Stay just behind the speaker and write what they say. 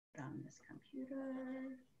this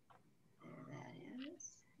computer. There that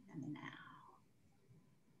is. And now.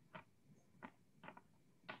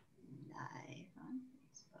 Live on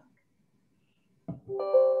Facebook.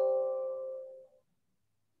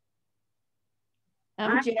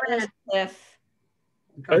 I'm jealous, Cliff.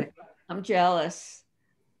 I'm jealous.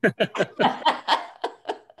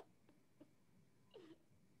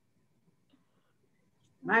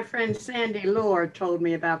 My friend Sandy Lohr told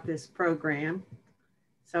me about this program,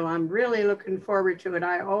 so I'm really looking forward to it.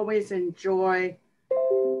 I always enjoy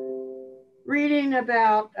reading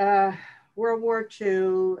about World War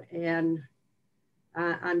II, and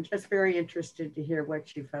I'm just very interested to hear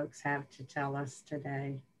what you folks have to tell us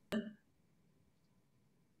today.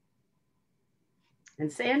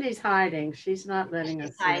 And Sandy's hiding. She's not letting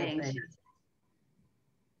us see her face.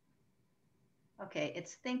 Okay,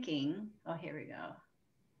 it's thinking. Oh, here we go.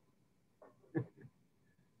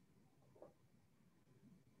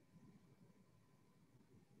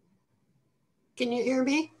 Can you hear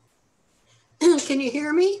me? Can you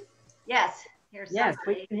hear me? Yes. Yes,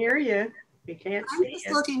 we can hear you. We can't see you. I'm just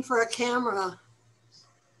looking for a camera,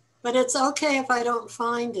 but it's okay if I don't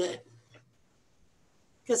find it,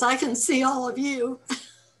 because I can see all of you.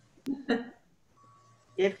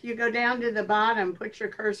 If you go down to the bottom, put your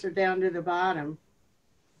cursor down to the bottom.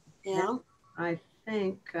 Yeah. I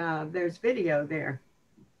think there's video there.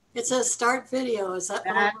 It says start video. Is that?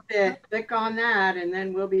 That's it. Click on that and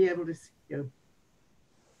then we'll be able to see you.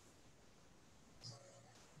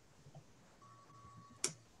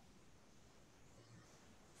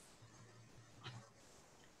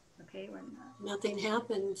 Okay, we're not. Nothing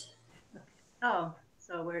happened. Okay. Oh,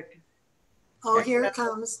 so we're. Oh, here it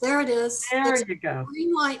comes. There it is. There it's you go.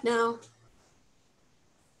 Green light now.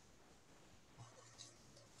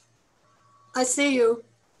 I see you.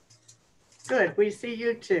 Good. We see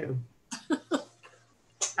you too.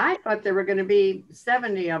 I thought there were going to be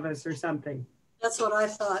 70 of us or something. That's what I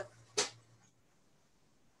thought.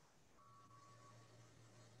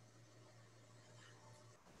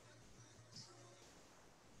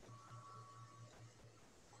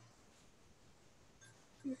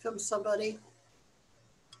 Here comes somebody.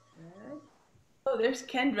 Oh, there's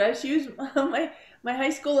Kendra. She was my high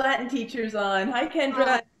school Latin teacher's on. Hi,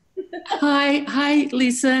 Kendra. Hi,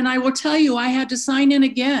 Lisa. And I will tell you, I had to sign in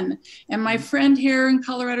again. And my friend here in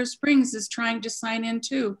Colorado Springs is trying to sign in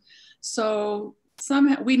too. So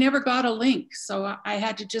somehow we never got a link. So I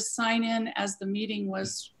had to just sign in as the meeting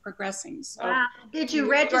was progressing. So wow. Did you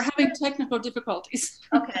register? We're having technical difficulties.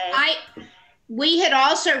 Okay. We had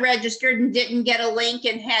also registered and didn't get a link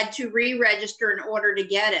and had to re-register in order to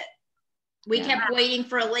get it. We kept waiting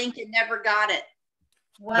for a link and never got it.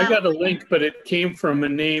 Wow. I got a link, but it came from a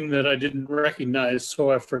name that I didn't recognize,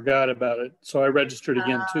 so I forgot about it. So I registered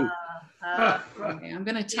again too. Okay, I'm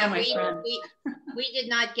going to tell my friend. We did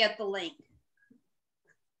not get the link.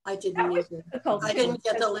 I didn't either. I didn't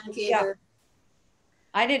get the link either.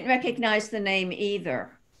 I didn't recognize the name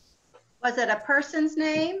either. Was it a person's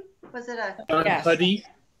name? Was it a John Huddy?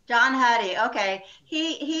 John Huddy. Okay.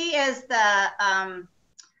 He is the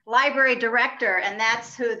library director, and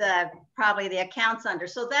that's who probably the account's under.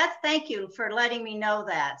 So thank you for letting me know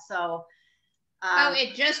that. So oh,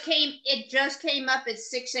 it just came up at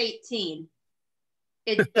 6:18.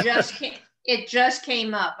 It just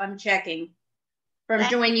came up. I'm checking from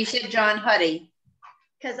when you said John Huddy.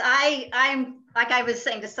 Because I'm like I was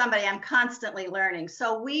saying to somebody, I'm constantly learning.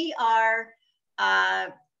 So we are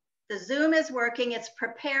the Zoom is working. It's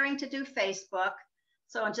preparing to do Facebook.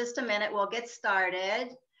 So in just a minute, we'll get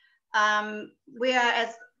started. We are,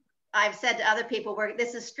 as I've said to other people,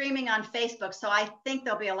 this is streaming on Facebook. So I think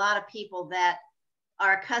there'll be a lot of people that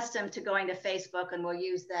are accustomed to going to Facebook and will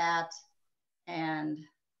use that. And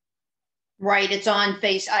right, it's on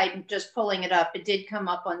I'm just pulling it up. It did come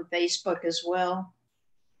up on Facebook as well.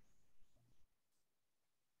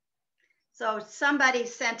 So somebody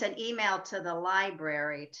sent an email to the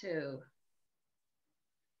library too.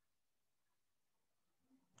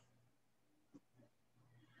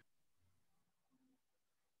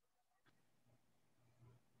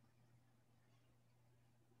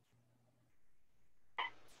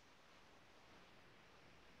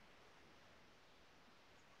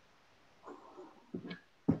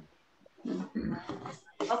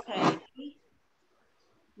 Okay,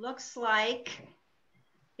 looks like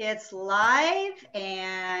it's live,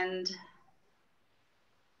 and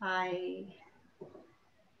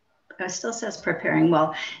it still says preparing.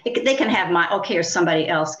 Well, they can have okay, here's somebody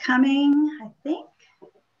else coming, I think.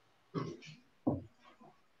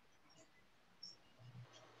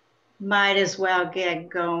 Might as well get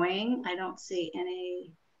going. I don't see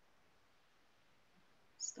any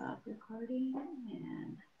Stop recording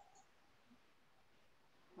and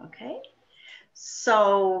okay.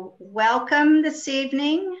 So welcome this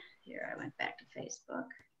evening. Here, I went back to Facebook.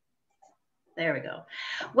 There we go.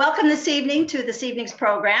 Welcome this evening to this evening's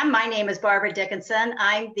program. My name is Barbara Dickinson.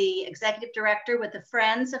 I'm the Executive Director with the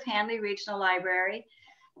Friends of Handley Regional Library.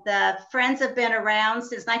 The Friends have been around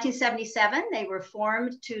since 1977. They were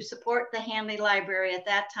formed to support the Handley Library at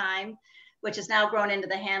that time, which has now grown into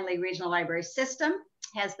the Handley Regional Library System.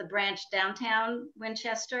 Has the branch downtown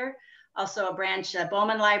Winchester, also a branch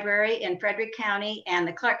Bowman Library in Frederick County, and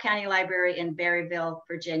the Clark County Library in Berryville,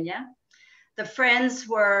 Virginia. The Friends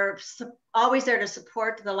were always there to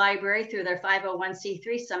support the library through their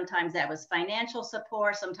 501c3. Sometimes that was financial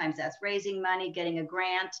support, sometimes that's raising money, getting a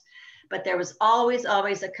grant, but there was always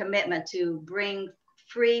a commitment to bring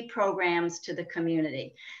free programs to the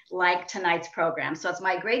community, like tonight's program. So it's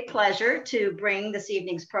my great pleasure to bring this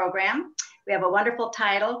evening's program. We have a wonderful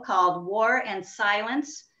title called War and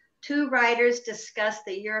Silence. Two writers discuss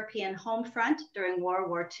the European home front during World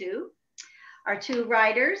War II. Our two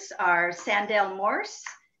writers are Sandel Morse.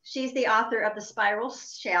 She's the author of The Spiral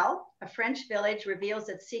Shell, A French Village Reveals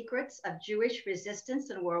Its Secrets of Jewish Resistance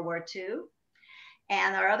in World War II.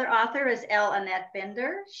 And our other author is L. Annette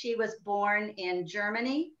Binder. She was born in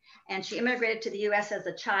Germany and she immigrated to the US as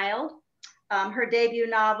a child. Her debut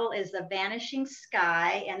novel is The Vanishing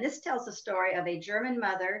Sky, and this tells the story of a German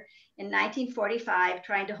mother in 1945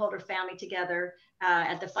 trying to hold her family together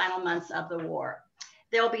at the final months of the war.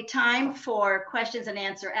 There will be time for questions and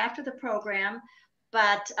answer after the program,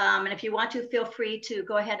 but and if you want to, feel free to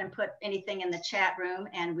go ahead and put anything in the chat room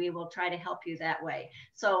and we will try to help you that way.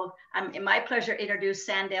 So it's my pleasure to introduce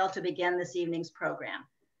Sandel to begin this evening's program.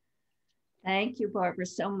 Thank you, Barbara,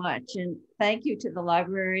 so much. And thank you to the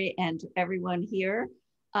library and to everyone here.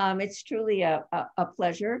 It's truly a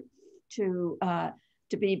pleasure to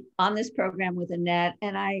be on this program with Annette.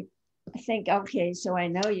 And I think, okay, so I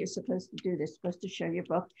know you're supposed to do this, supposed to show your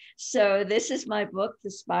book. So this is my book, The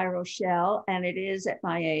Spiral Shell, and it is at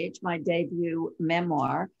my age, my debut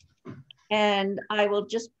memoir. And I will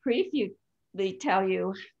just briefly tell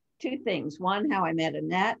you two things. One, how I met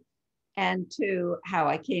Annette, and two, how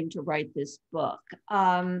I came to write this book.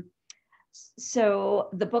 So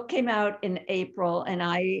the book came out in April, and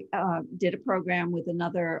I did a program with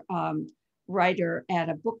another writer at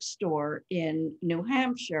a bookstore in New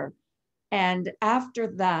Hampshire. And after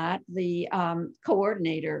that, the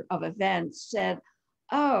coordinator of events said,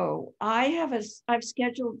 oh, I've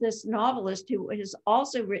scheduled this novelist who has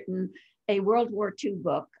also written a World War II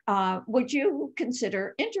book. Would you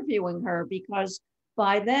consider interviewing her? Because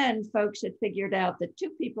by then, folks had figured out that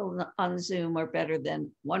two people on Zoom are better than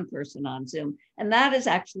one person on Zoom. And that is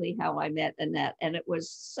actually how I met Annette. And it was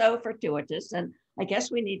so fortuitous. And I guess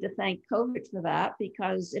we need to thank COVID for that,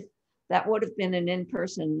 because if that would have been an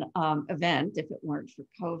in-person event if it weren't for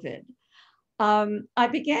COVID. I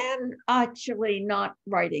began actually not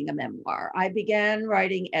writing a memoir. I began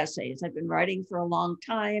writing essays. I've been writing for a long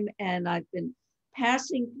time, and I've been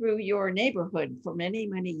passing through your neighborhood for many,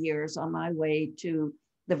 many years on my way to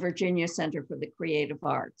the Virginia Center for the Creative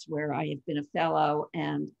Arts, where I have been a fellow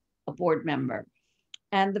and a board member.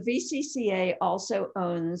 And the VCCA also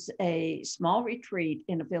owns a small retreat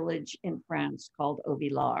in a village in France called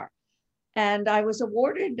Auvillard. And I was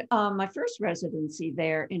awarded my first residency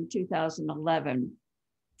there in 2011.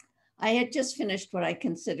 I had just finished what I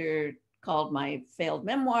called my failed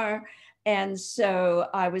memoir. And so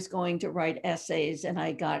I was going to write essays, and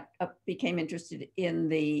I became interested in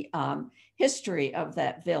the history of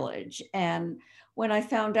that village. And when I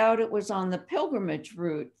found out it was on the pilgrimage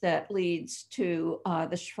route that leads to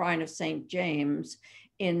the Shrine of St. James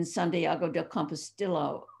in Santiago de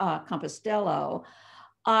Compostela,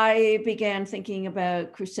 I began thinking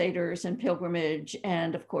about crusaders and pilgrimage.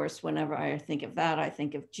 And of course, whenever I think of that, I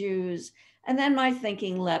think of Jews. And then my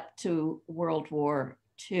thinking leapt to World War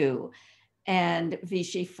II and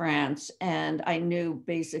Vichy France. And I knew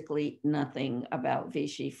basically nothing about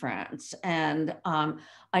Vichy France. And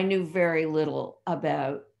I knew very little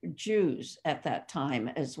about Jews at that time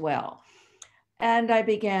as well. And I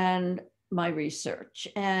began my research.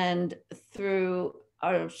 And through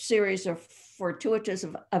a series of fortuitous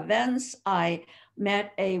events, I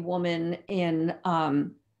met a woman in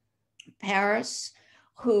Paris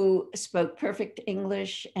who spoke perfect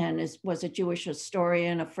English and was a Jewish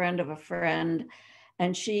historian, a friend of a friend.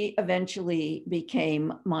 And she eventually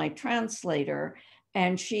became my translator.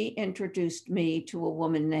 And she introduced me to a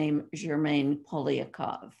woman named Germaine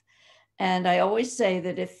Polyakov. And I always say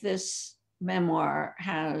that if this memoir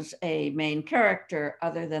has a main character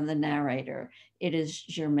other than the narrator, it is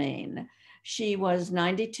Germaine. She was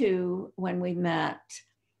 92 when we met,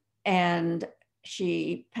 and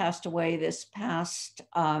she passed away this past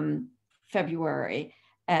February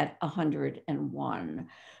at 101.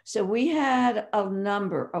 So we had a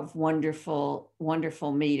number of wonderful,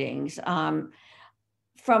 wonderful meetings.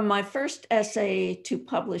 From my first essay to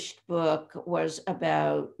published book was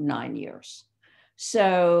about 9 years.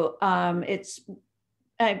 So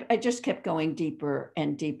I just kept going deeper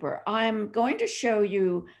and deeper. I'm going to show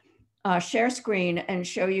you, share screen and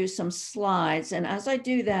show you some slides. And as I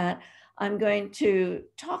do that, I'm going to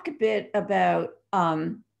talk a bit about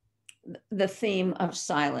the theme of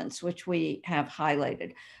silence, which we have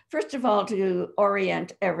highlighted. First of all, to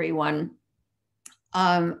orient everyone,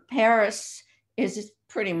 Paris is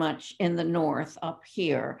pretty much in the north up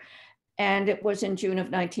here. And it was in June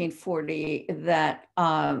of 1940 that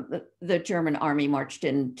the German army marched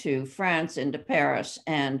into France, into Paris,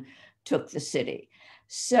 and took the city.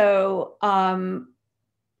 So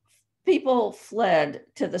people fled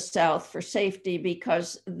to the south for safety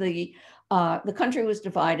because the country was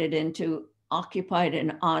divided into occupied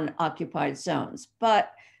and unoccupied zones.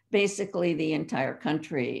 But basically, the entire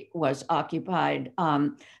country was occupied.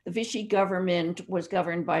 The Vichy government was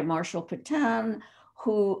governed by Marshal Pétain,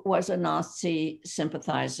 who was a Nazi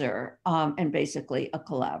sympathizer and basically a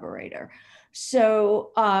collaborator.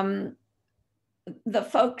 So the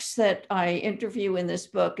folks that I interview in this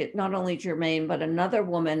book, not only Germaine, but another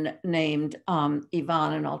woman named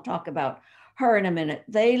Yvonne, and I'll talk about her in a minute,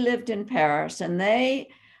 they lived in Paris and they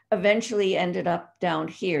eventually ended up down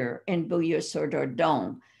here in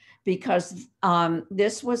Beaulieu-sur-Dordogne, because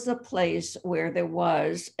this was the place where there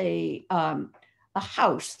was a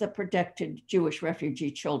house that protected Jewish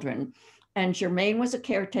refugee children. And Germaine was a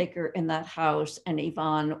caretaker in that house, and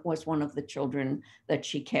Yvonne was one of the children that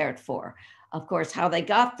she cared for. Of course, how they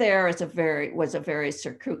got there was a very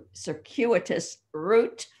circuitous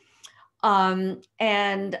route.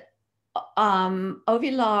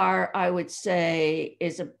 Auvillard, I would say,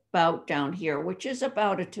 is about down here, which is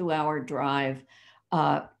about a 2-hour drive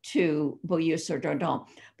to Beaulieu-sur-Dordogne.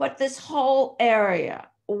 But this whole area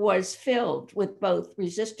was filled with both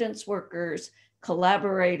resistance workers,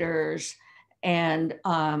 collaborators, and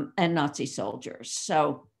Nazi soldiers.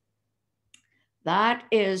 So that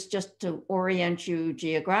is just to orient you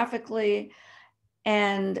geographically.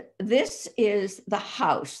 And this is the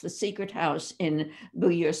house, the secret house in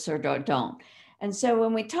Beaulieu-sur-Dordogne. And so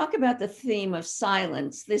when we talk about the theme of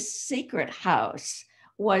silence, this secret house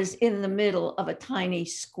was in the middle of a tiny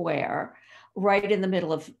square, right in the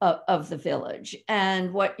middle of the village.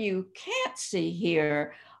 And what you can't see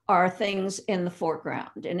here are things in the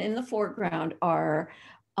foreground. And in the foreground are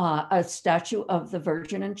a statue of the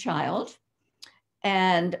Virgin and Child.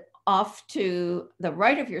 And off to the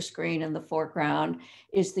right of your screen in the foreground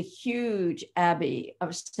is the huge Abbey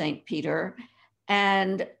of St. Peter.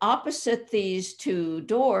 And opposite these two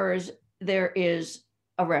doors, there is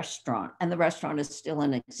a restaurant, and the restaurant is still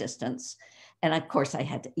in existence. And of course, I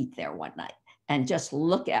had to eat there one night and just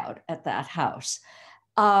look out at that house.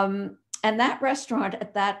 And that restaurant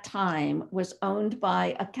at that time was owned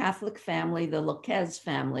by a Catholic family, the Lequez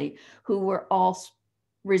family, who were all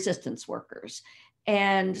resistance workers.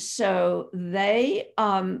 And so they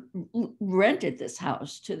rented this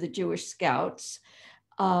house to the Jewish Scouts,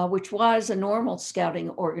 which was a normal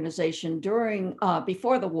scouting organization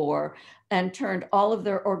before the war, and turned all of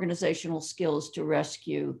their organizational skills to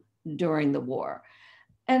rescue during the war.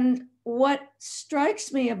 And what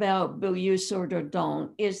strikes me about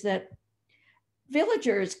Beaulieu-sur-Dordogne is that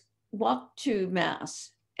villagers walk to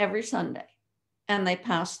Mass every Sunday, and they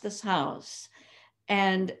pass this house.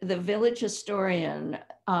 And the village historian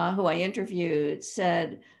who I interviewed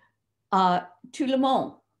said, tout le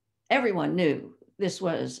monde, everyone knew this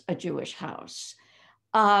was a Jewish house.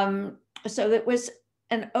 So it was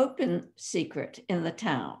an open secret in the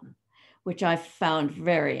town, which I found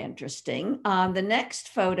very interesting. The next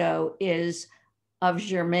photo is of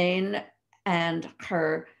Germaine and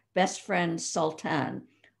her best friend, Sultan.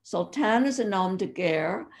 Sultan is a nom de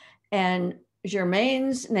guerre, and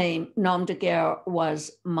Germaine's nom de guerre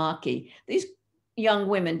was Maki. These young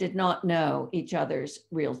women did not know each other's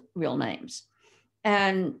real names.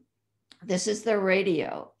 And this is their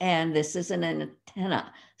radio, and this is an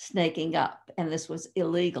antenna snaking up, and this was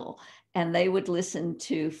illegal. And they would listen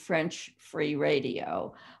to French free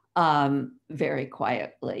radio very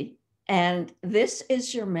quietly. And this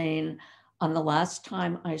is Germaine on the last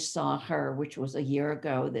time I saw her, which was a year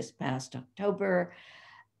ago, this past October.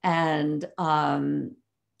 And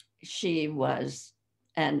she was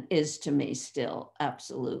and is to me still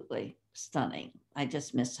absolutely stunning. I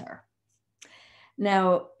just miss her.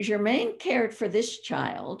 Now, Germaine cared for this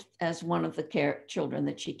child as one of the children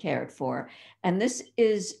that she cared for. And this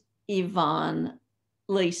is Yvonne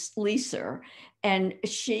Leeser. And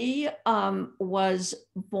she was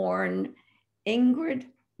born Ingrid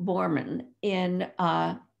Borman in,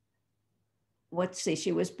 let's see,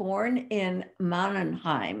 she was born in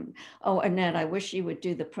Mannheim. Oh, Annette, I wish you would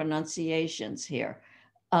do the pronunciations here.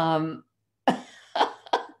 And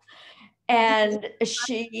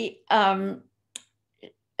she,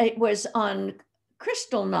 it was on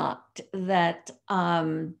Kristallnacht that,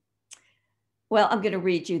 well, I'm going to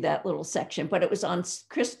read you that little section, but it was on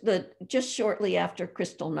just shortly after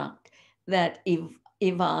Kristallnacht that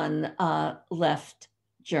Yvonne left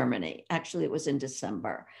Germany. Actually, it was in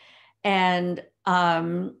December. And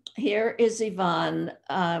here is Yvonne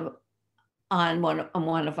on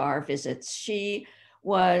one of our visits. She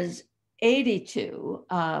was 82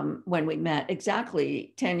 when we met,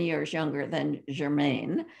 exactly 10 years younger than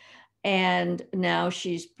Germaine. And now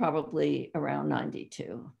she's probably around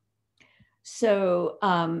 92. So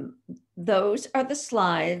those are the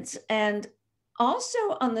slides. And also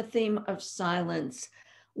on the theme of silence,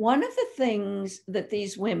 one of the things that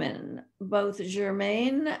these women, both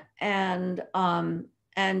Germaine and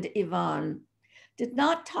Yvonne, did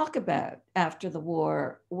not talk about after the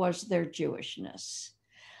war was their Jewishness.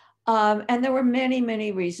 And there were many,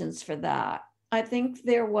 many reasons for that. I think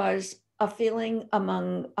there was a feeling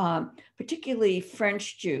among particularly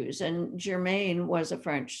French Jews, and Germaine was a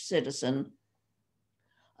French citizen,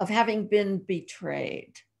 of having been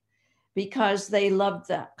betrayed because they loved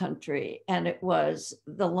that country and it was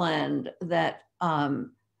the land that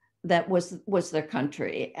that was their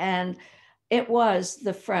country. And it was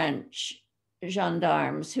the French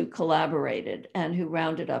gendarmes who collaborated and who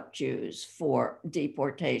rounded up Jews for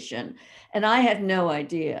deportation. And I had no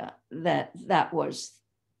idea that that was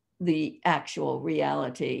the actual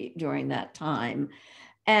reality during that time.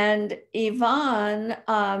 And Yvonne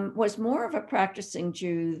was more of a practicing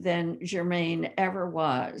Jew than Germaine ever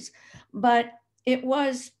was. But it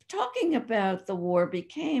was talking about the war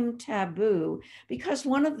became taboo because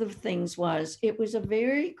one of the things was it was a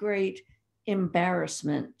very great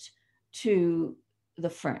embarrassment to the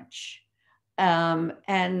French.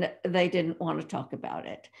 And they didn't want to talk about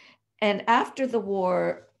it. And after the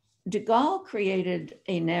war, de Gaulle created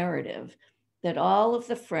a narrative that all of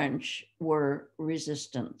the French were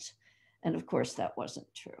resistant. And of course, that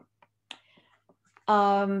wasn't true.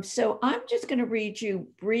 So I'm just going to read you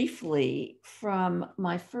briefly from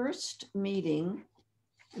my first meeting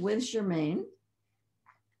with Germaine.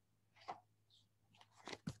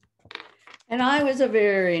 And I was a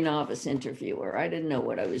very novice interviewer. I didn't know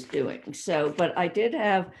what I was doing. So, but I did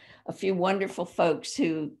have a few wonderful folks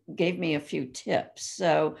who gave me a few tips.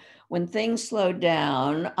 So when things slowed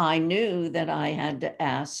down, I knew that I had to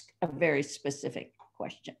ask a very specific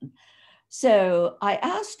question. So I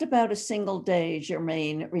asked about a single day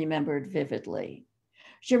Germaine remembered vividly.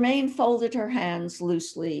 Germaine folded her hands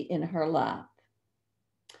loosely in her lap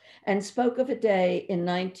and spoke of a day in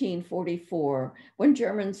 1944 when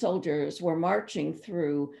German soldiers were marching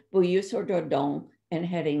through Bouilly-sur-Dordogne and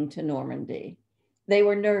heading to Normandy. They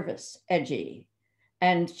were nervous, edgy,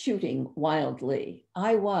 and shooting wildly.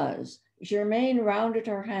 Germaine rounded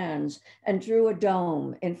her hands and drew a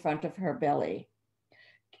dome in front of her belly,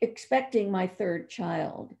 expecting my third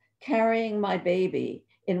child, carrying my baby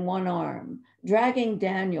in one arm, dragging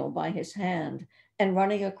Daniel by his hand and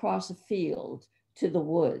running across a field to the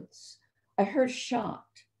woods. I heard a shot.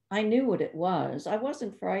 I knew what it was. I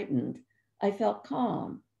wasn't frightened. I felt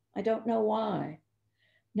calm. I don't know why.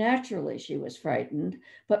 Naturally, she was frightened,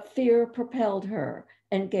 but fear propelled her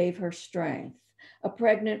and gave her strength. A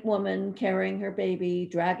pregnant woman carrying her baby,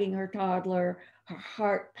 dragging her toddler, her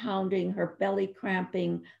heart pounding, her belly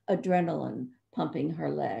cramping, adrenaline pumping her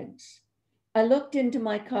legs. I looked into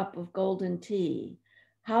my cup of golden tea.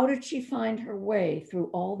 How did she find her way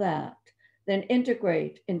through all that, then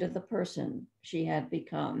integrate into the person she had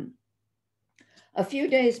become? A few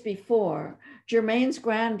days before, Germaine's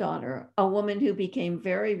granddaughter, a woman who became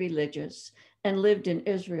very religious and lived in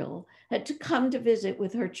Israel, had to come to visit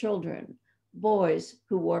with her children, boys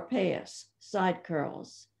who wore payas, side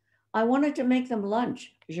curls. I wanted to make them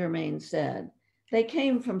lunch, Germaine said. They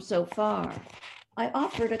came from so far. I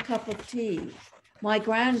offered a cup of tea. My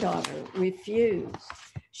granddaughter refused.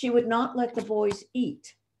 She would not let the boys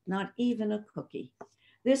eat, not even a cookie.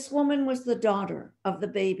 This woman was the daughter of the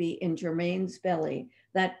baby in Germaine's belly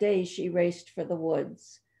that day she raced for the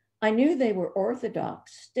woods. I knew they were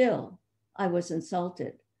Orthodox. Still, I was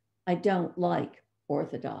insulted. I don't like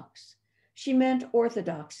Orthodox. She meant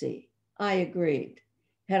orthodoxy. I agreed.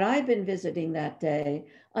 Had I been visiting that day,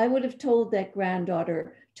 I would have told that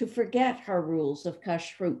granddaughter to forget her rules of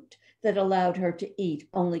kashrut that allowed her to eat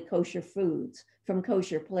only kosher foods from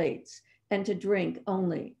kosher plates and to drink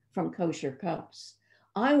only from kosher cups.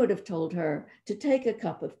 I would have told her to take a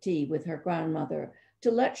cup of tea with her grandmother, to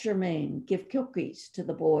let Germaine give cookies to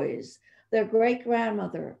the boys. Their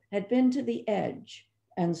great-grandmother had been to the edge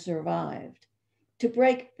and survived. To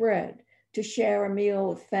break bread, to share a meal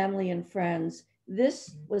with family and friends,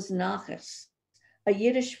 this was naches, a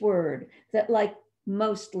Yiddish word that, like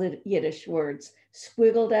most Yiddish words,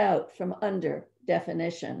 squiggled out from under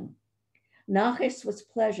definition. Naches was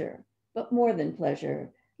pleasure, but more than pleasure.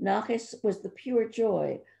 Naches was the pure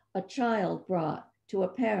joy a child brought to a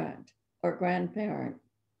parent or grandparent.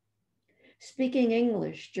 Speaking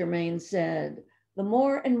English, Germaine said, the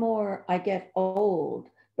more and more I get old,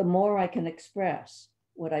 the more I can express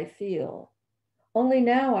what I feel. Only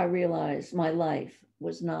now I realize my life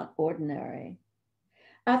was not ordinary.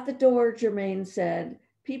 At the door, Germaine said,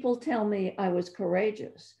 people tell me I was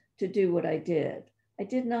courageous to do what I did. I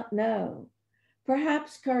did not know.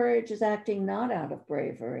 Perhaps courage is acting not out of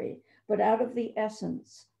bravery, but out of the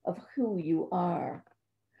essence of who you are.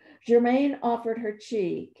 Germaine offered her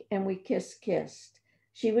cheek and we kissed.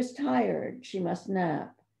 She was tired, she must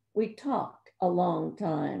nap. We talked a long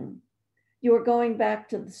time. You are going back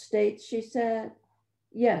to the States, she said.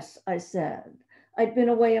 Yes, I said. I'd been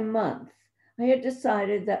away a month. I had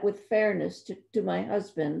decided that with fairness to my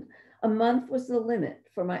husband, a month was the limit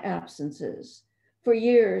for my absences. For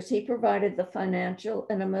years, he provided the financial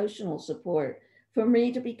and emotional support for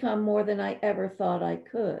me to become more than I ever thought I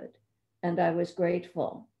could, and I was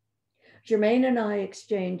grateful. Germaine and I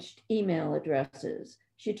exchanged email addresses.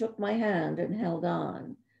 She took my hand and held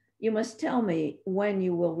on. You must tell me when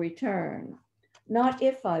you will return, not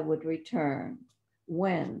if I would return,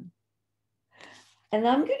 when. And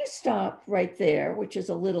I'm going to stop right there, which is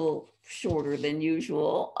a little shorter than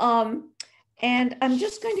usual. And I'm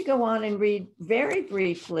just going to go on and read very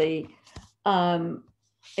briefly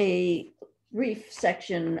a brief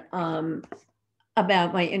section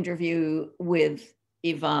about my interview with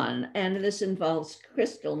Yvonne. And this involves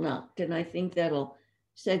Kristallnacht, and I think that'll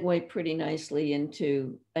segue pretty nicely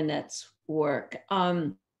into Annette's work.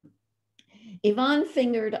 Yvonne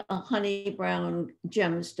fingered a honey brown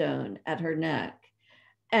gemstone at her neck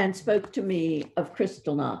and spoke to me of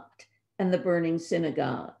Kristallnacht and the burning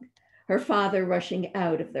synagogue, her father rushing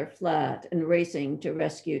out of their flat and racing to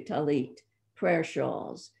rescue talit, prayer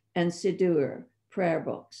shawls, and siddur, prayer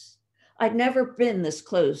books. I'd never been this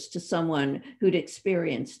close to someone who'd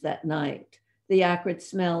experienced that night. The acrid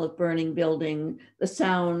smell of burning building, the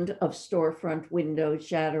sound of storefront windows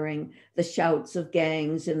shattering, the shouts of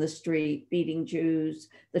gangs in the street beating Jews,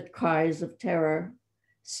 the cries of terror.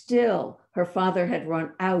 Still, her father had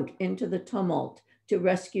run out into the tumult to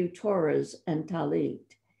rescue Torahs and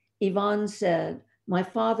talit. Yvonne said, my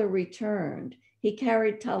father returned. He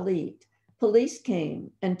carried talit. Police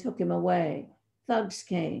came and took him away. Thugs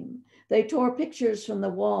came. They tore pictures from the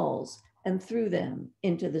walls and threw them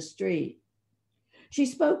into the street. She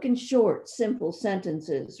spoke in short, simple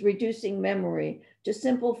sentences, reducing memory to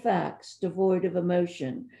simple facts devoid of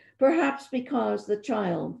emotion, perhaps because the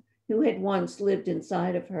child who had once lived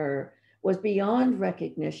inside of her was beyond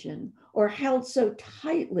recognition or held so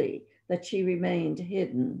tightly that she remained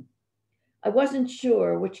hidden. I wasn't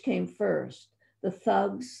sure which came first, the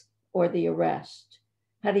thugs or the arrest.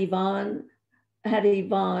 Had Yvonne,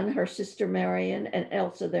 her sister Marion, and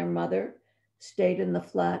Elsa, their mother, stayed in the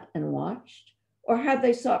flat and watched? Or had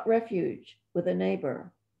they sought refuge with a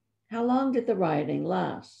neighbor? How long did the rioting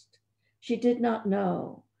last? She did not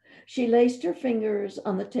know. She laced her fingers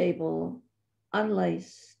on the table,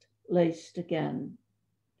 unlaced, laced again.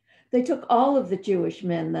 They took all of the Jewish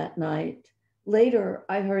men that night. Later,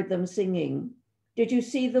 I heard them singing, did you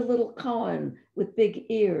see the little Cohen with big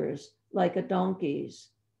ears like a donkey's?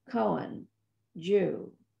 Cohen,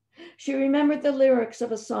 Jew. She remembered the lyrics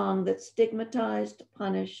of a song that stigmatized,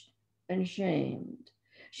 punished, and shamed.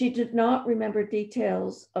 She did not remember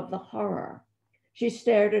details of the horror. She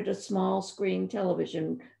stared at a small screen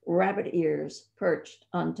television, rabbit ears perched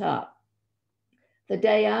on top. The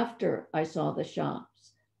day after, I saw the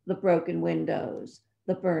shops, the broken windows,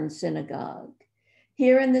 the burned synagogue.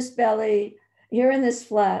 Here in this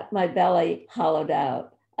flat, my belly hollowed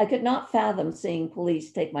out. I could not fathom seeing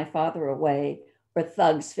police take my father away or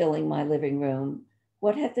thugs filling my living room.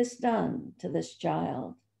 What had this done to this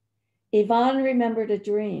child? Yvonne remembered a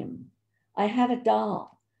dream. I had a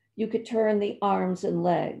doll. You could turn the arms and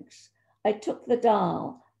legs. I took the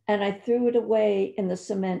doll and I threw it away in the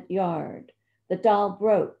cement yard. The doll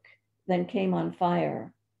broke, then came on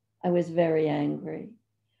fire. I was very angry.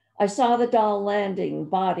 I saw the doll landing,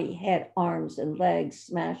 body, head, arms, and legs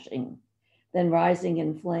smashing, then rising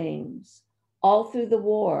in flames. All through the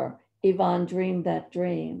war, Yvonne dreamed that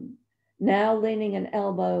dream. Now leaning an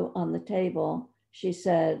elbow on the table, she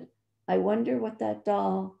said, I wonder what that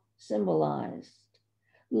doll symbolized.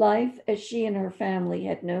 Life as she and her family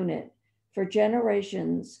had known it for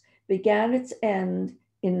generations began its end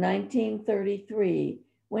in 1933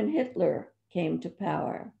 when Hitler came to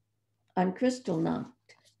power. On Kristallnacht,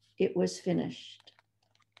 it was finished.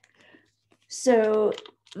 So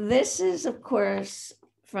this is, of course,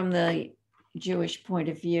 from the Jewish point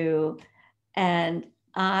of view. And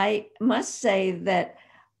I must say that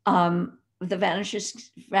The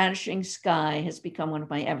Vanishing Sky has become one of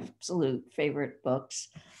my absolute favorite books.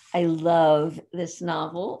 I love this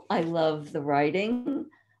novel. I love the writing.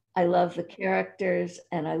 I love the characters,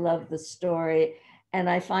 and I love the story. And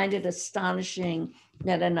I find it astonishing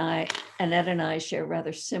that Annette and I share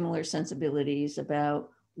rather similar sensibilities about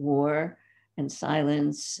war and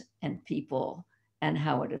silence and people and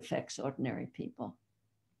how it affects ordinary people.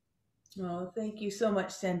 Oh, thank you so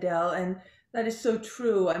much, Sandel. And that is so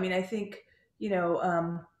true. I mean, I think,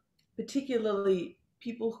 particularly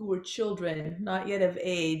people who were children, not yet of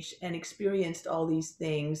age, and experienced all these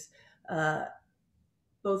things,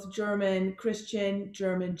 both German, Christian,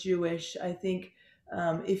 German, Jewish. I think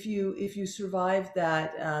if you survived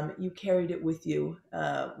that, you carried it with you.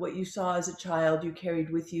 What you saw as a child, you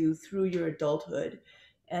carried with you through your adulthood,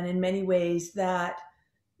 and in many ways, that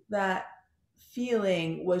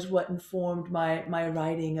feeling was what informed my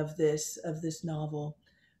writing of this novel.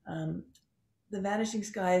 The Vanishing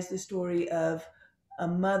Sky is the story of a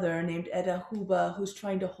mother named Edda Huba who's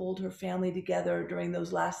trying to hold her family together during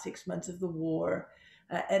those last 6 months of the war.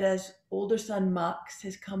 Edda's older son Max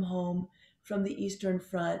has come home from the Eastern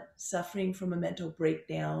Front suffering from a mental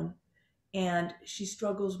breakdown, and she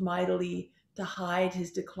struggles mightily to hide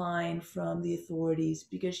his decline from the authorities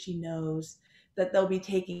because she knows that they'll be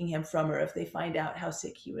taking him from her if they find out how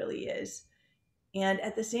sick he really is. And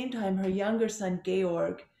at the same time, her younger son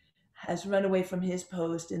Georg has run away from his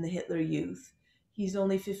post in the Hitler Youth. He's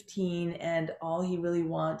only 15, and all he really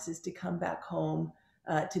wants is to come back home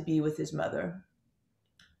to be with his mother.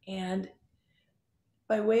 And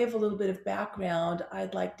by way of a little bit of background,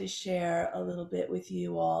 I'd like to share a little bit with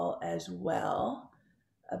you all as well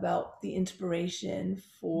about the inspiration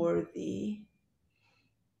for the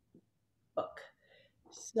book.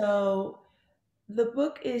 So the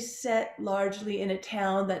book is set largely in a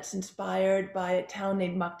town that's inspired by a town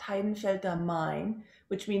named Marktheidenfeld am Main,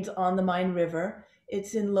 which means on the Main River.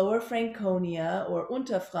 It's in Lower Franconia or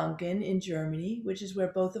Unterfranken in Germany, which is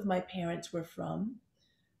where both of my parents were from.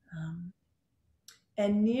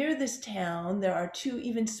 And near this town, there are two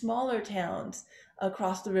even smaller towns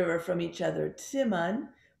across the river from each other. Zimmern,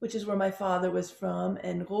 which is where my father was from,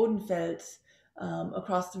 and Rodenfels,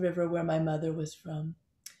 across the river where my mother was from.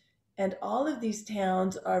 And all of these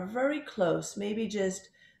towns are very close, maybe just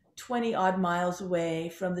 20 odd miles away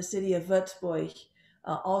from the city of Würzburg,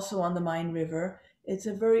 also on the Main River. It's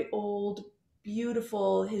a very old,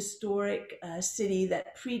 beautiful, historic city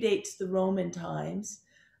that predates the Roman times,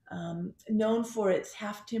 known for its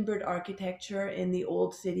half-timbered architecture in the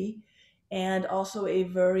old city, and also a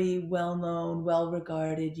very well-known,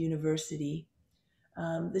 well-regarded university.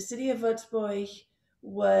 The city of Würzburg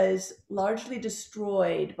was largely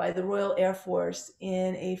destroyed by the Royal Air Force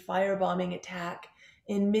in a firebombing attack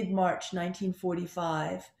in mid-March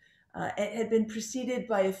 1945. It had been preceded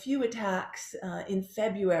by a few attacks in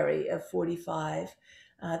February of 45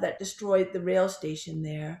 that destroyed the rail station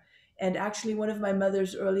there. And actually, one of my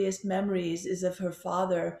mother's earliest memories is of her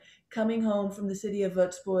father coming home from the city of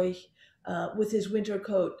Würzburg with his winter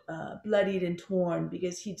coat bloodied and torn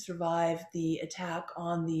because he'd survived the attack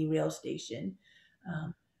on the rail station.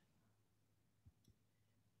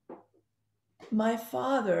 My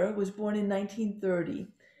father was born in 1930,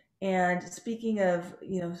 and speaking of,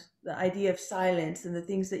 the idea of silence and the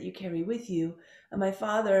things that you carry with you, my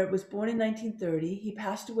father was born in 1930. He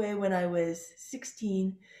passed away when I was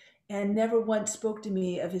 16 and never once spoke to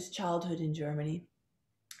me of his childhood in Germany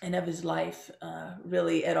and of his life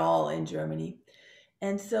really at all in Germany.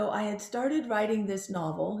 And so I had started writing this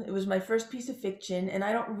novel. It was my first piece of fiction, and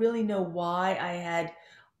I don't really know why I had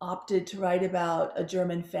opted to write about a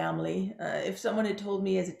German family. If someone had told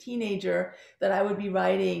me as a teenager that I would be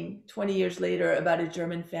writing 20 years later about a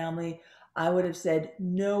German family, I would have said,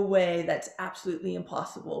 no way, that's absolutely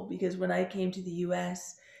impossible. Because when I came to the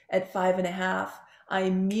US at 5.5, I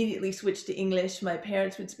immediately switched to English. My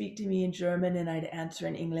parents would speak to me in German and I'd answer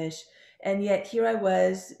in English. And yet here I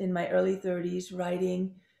was in my early 30s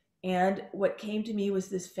writing And what came to me was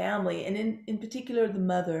this family, and in particular, the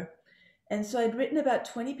mother. And so I'd written about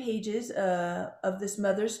 20 pages of this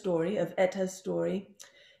mother's story, of Etta's story.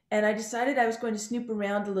 And I decided I was going to snoop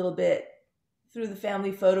around a little bit through the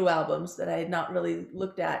family photo albums that I had not really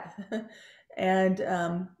looked at. And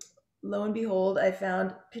lo and behold, I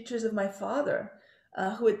found pictures of my father,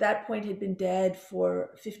 who at that point had been dead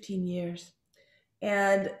for 15 years.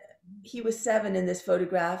 And he was 7 in this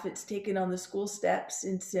photograph. It's taken on the school steps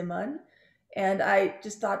in Simon. And I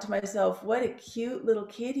just thought to myself, what a cute little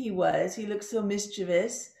kid he was. He looked so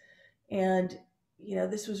mischievous. And, you know,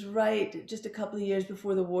 this was right just a couple of years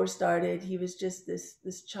before the war started. He was just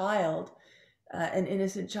this child, an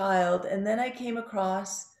innocent child. And then I came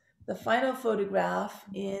across the final photograph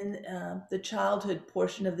in the childhood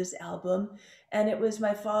portion of this album. And it was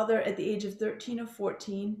my father at the age of 13 or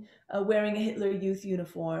 14 wearing a Hitler Youth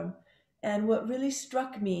uniform. And what really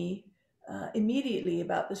struck me immediately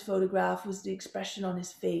about this photograph was the expression on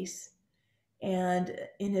his face and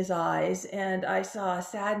in his eyes. And I saw a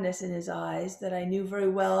sadness in his eyes that I knew very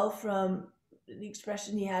well from the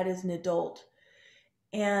expression he had as an adult.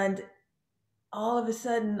 And all of a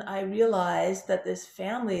sudden, I realized that this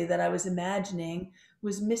family that I was imagining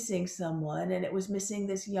was missing someone, and it was missing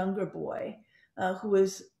this younger boy who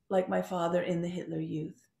was like my father in the Hitler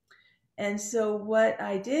Youth. And so what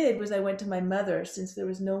I did was I went to my mother, since there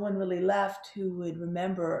was no one really left who would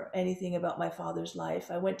remember anything about my father's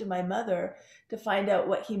life. I went to my mother to find out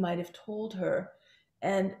what he might have told her.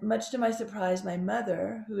 And much to my surprise, my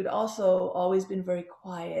mother, who had also always been very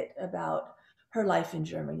quiet about her life in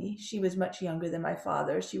Germany — she was much younger than my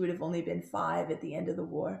father, she would have only been 5 at the end of the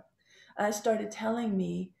war — started telling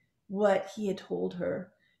me what he had told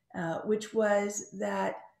her, which was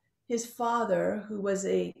that his father, who was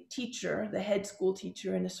a teacher, the head school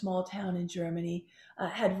teacher in a small town in Germany,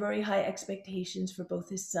 had very high expectations for both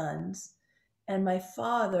his sons. And my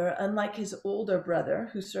father, unlike his older brother,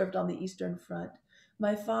 who served on the Eastern Front,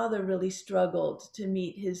 my father really struggled to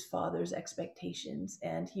meet his father's expectations,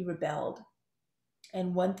 and he rebelled.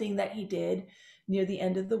 And one thing that he did near the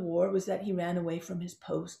end of the war was that he ran away from his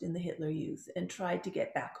post in the Hitler Youth and tried to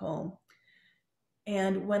get back home.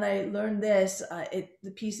 And when I learned this,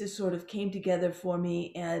 the pieces sort of came together for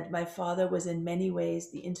me. And my father was in many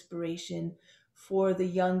ways the inspiration for the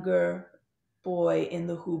younger boy in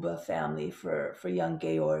the Huber family, for young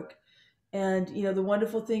Georg. And, you know, the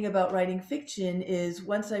wonderful thing about writing fiction is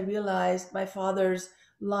once I realized my father's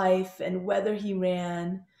life and whether he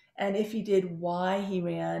ran, and if he did, why he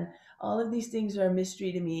ran, all of these things are a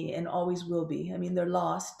mystery to me and always will be. I mean, they're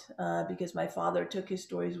lost because my father took his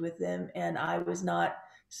stories with him, and I was not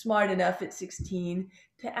smart enough at 16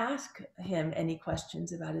 to ask him any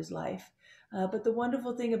questions about his life. But the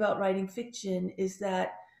wonderful thing about writing fiction is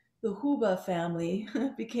that the Huber family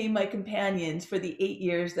became my companions for the 8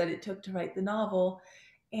 years that it took to write the novel.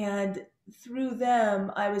 And through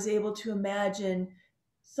them, I was able to imagine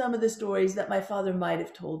some of the stories that my father might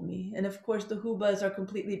have told me. And of course, the Hubers are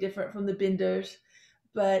completely different from the Binders,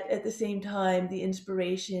 but at the same time, the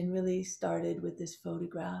inspiration really started with this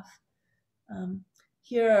photograph.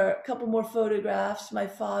 Here are a couple more photographs. My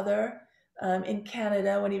father in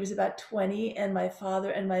Canada when he was about 20, and my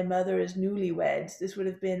father and my mother as newlyweds. This would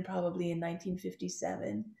have been probably in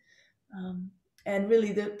 1957. And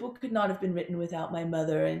really, the book could not have been written without my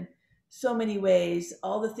mother. In so many ways,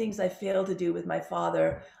 all the things I failed to do with my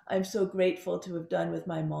father, I'm so grateful to have done with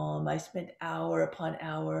my mom. I spent hour upon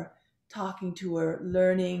hour talking to her,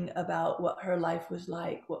 learning about what her life was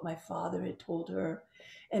like, what my father had told her,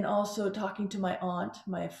 and also talking to my aunt,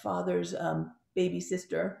 my father's baby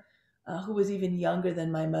sister, who was even younger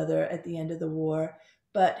than my mother at the end of the war,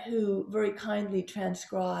 but who very kindly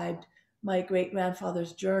transcribed my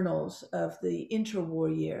great-grandfather's journals of the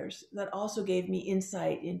interwar years. That also gave me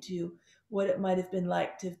insight into what it might have been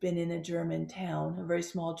like to have been in a German town, a very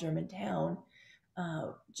small German town,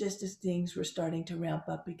 just as things were starting to ramp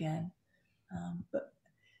up again. But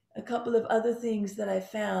a couple of other things that I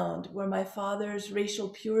found were my father's racial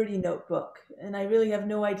purity notebook. And I really have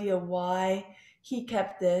no idea why he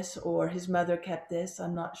kept this or his mother kept this,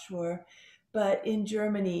 I'm not sure. But in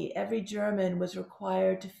Germany, every German was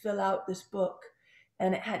required to fill out this book.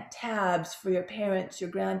 And it had tabs for your parents, your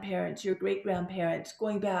grandparents, your great-grandparents,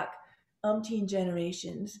 going back umpteen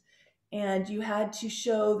generations. And you had to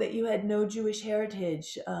show that you had no Jewish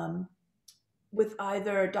heritage, with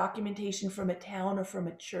either documentation from a town or from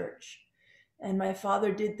a church. And my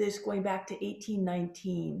father did this going back to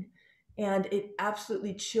 1819. And it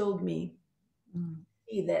absolutely chilled me to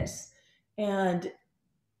see this. And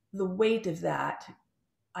the weight of that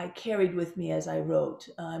I carried with me as I wrote.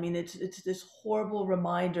 I mean, it's this horrible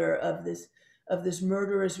reminder of this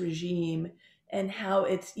murderous regime and how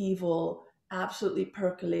its evil absolutely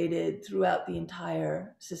percolated throughout the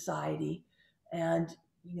entire society. And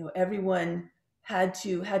everyone had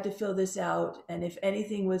to fill this out, and if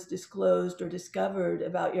anything was disclosed or discovered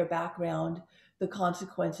about your background, the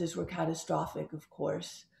consequences were catastrophic, of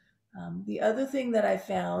course. The other thing that I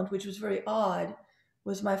found, which was very odd,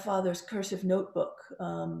 was my father's cursive notebook,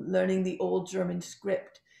 learning the old German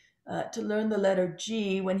script. To learn the letter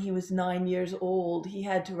G when he was 9 years old, he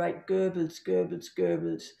had to write Goebbels, Goebbels,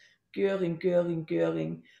 Goebbels, Göring, Göring,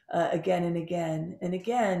 Göring, again and again. And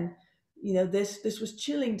again, this was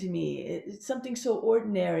chilling to me. It's something so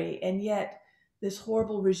ordinary, and yet this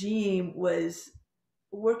horrible regime was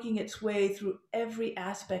working its way through every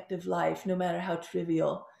aspect of life, no matter how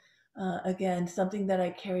trivial. Again, something that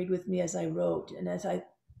I carried with me as I wrote, and as I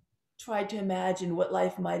tried to imagine what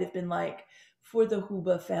life might have been like for the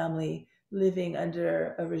Huber family living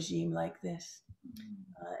under a regime like this.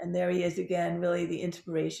 And there he is again, really the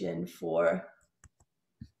inspiration for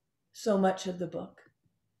so much of the book.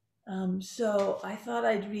 So I thought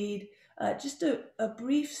I'd read just a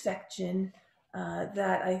brief section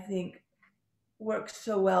that I think works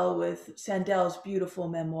so well with Sandel's beautiful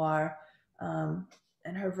memoir,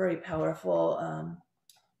 and her very powerful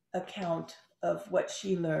account of what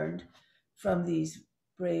she learned from these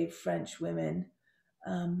brave French women.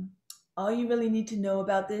 All you really need to know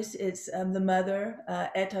about this is the mother,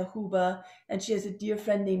 Etta Huber, and she has a dear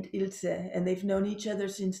friend named Ilse, and they've known each other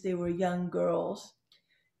since they were young girls.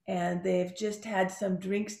 And they've just had some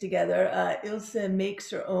drinks together. Ilse makes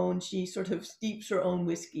her own, she sort of steeps her own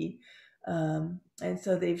whiskey. And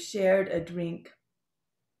so they've shared a drink.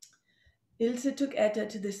 Ilse took Etta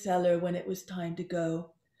to the cellar when it was time to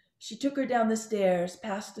go. She took her down the stairs,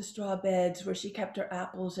 past the straw beds where she kept her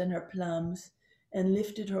apples and her plums, and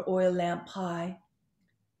lifted her oil lamp high.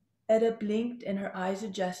 Etta blinked and her eyes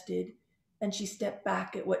adjusted, and she stepped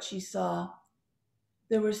back at what she saw.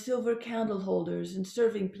 There were silver candle holders and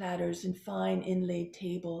serving platters and fine inlaid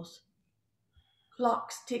tables.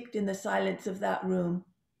 Clocks ticked in the silence of that room.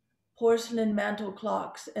 Porcelain mantel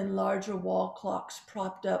clocks and larger wall clocks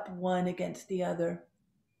propped up one against the other.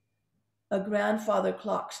 A grandfather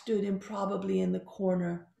clock stood improbably in the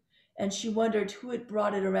corner, and she wondered who had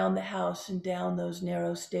brought it around the house and down those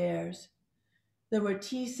narrow stairs. There were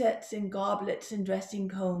tea sets and goblets and dressing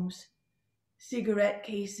combs, cigarette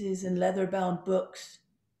cases and leather-bound books.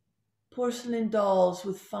 Porcelain dolls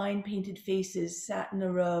with fine painted faces sat in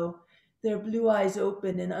a row, their blue eyes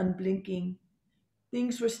open and unblinking.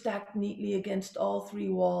 Things were stacked neatly against all three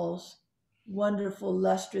walls, wonderful,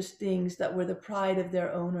 lustrous things that were the pride of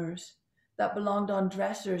their owners, that belonged on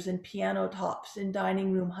dressers and piano tops and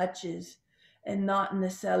dining room hutches, and not in a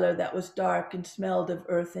cellar that was dark and smelled of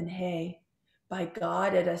earth and hay. By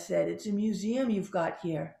God, Etta said, it's a museum you've got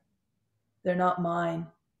here. They're not mine.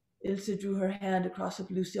 Ilse drew her hand across a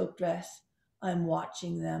blue silk dress. I'm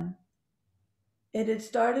watching them. It had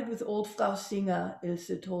started with old Frau Singer,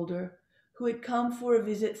 Ilse told her, who had come for a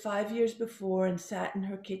visit 5 years before and sat in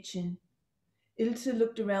her kitchen. Ilse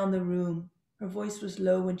looked around the room. Her voice was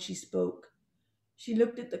low when she spoke. She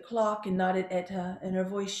looked at the clock and not at Etta, and her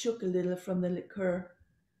voice shook a little from the liqueur.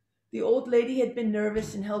 The old lady had been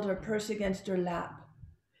nervous and held her purse against her lap.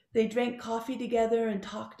 They drank coffee together and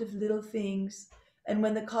talked of little things, and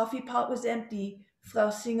when the coffee pot was empty,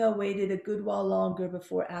 Frau Singer waited a good while longer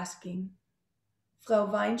before asking. Frau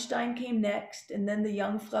Weinstein came next, and then the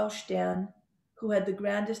young Frau Stern, who had the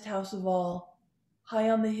grandest house of all,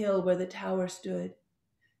 high on the hill where the tower stood.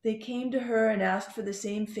 They came to her and asked for the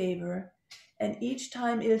same favor, and each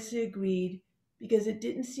time Ilse agreed, because it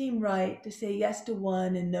didn't seem right to say yes to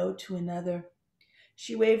one and no to another.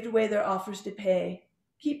 She waved away their offers to pay.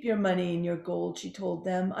 Keep your money and your gold, she told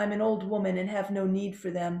them. I'm an old woman and have no need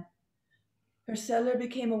for them. Her cellar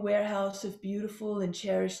became a warehouse of beautiful and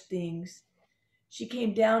cherished things. She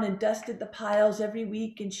came down and dusted the piles every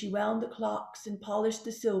week, and she wound the clocks and polished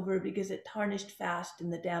the silver because it tarnished fast in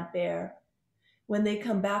the damp air. When they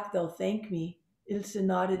come back, they'll thank me. Ilse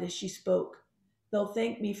nodded as she spoke. They'll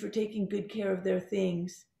thank me for taking good care of their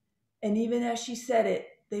things. And even as she said it,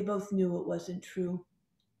 they both knew it wasn't true.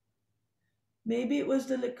 Maybe it was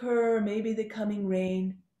the liqueur, maybe the coming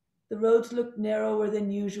rain. The roads looked narrower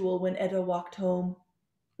than usual when Etta walked home.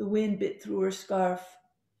 The wind bit through her scarf.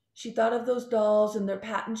 She thought of those dolls and their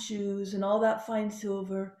patent shoes and all that fine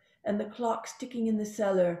silver and the clocks ticking in the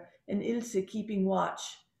cellar and Ilse keeping watch,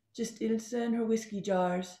 just Ilse and her whiskey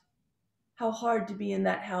jars. How hard to be in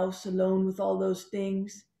that house alone with all those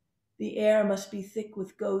things. The air must be thick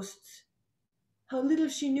with ghosts. How little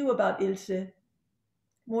she knew about Ilse.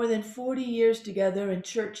 More than 40 years together in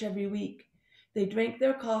church every week. They drank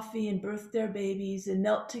their coffee and birthed their babies and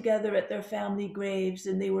knelt together at their family graves,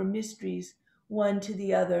 and they were mysteries, one to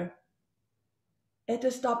the other.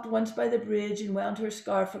 Etta stopped once by the bridge and wound her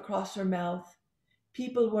scarf across her mouth.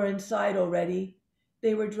 People were inside already.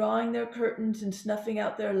 They were drawing their curtains and snuffing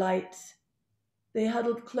out their lights. They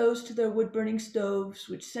huddled close to their wood-burning stoves,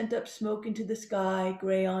 which sent up smoke into the sky,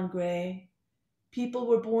 gray on gray. People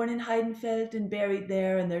were born in Heidenfeld and buried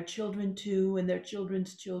there, and their children too, and their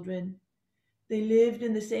children's children. They lived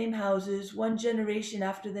in the same houses, one generation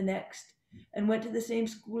after the next, and went to the same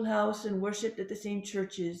schoolhouse and worshipped at the same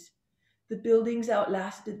churches. The buildings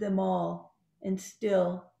outlasted them all, and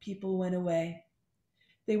still people went away.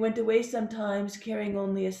 They went away sometimes carrying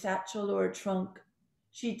only a satchel or a trunk.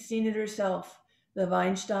 She'd seen it herself, the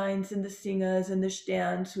Weinsteins and the Singers and the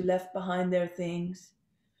Sterns who left behind their things.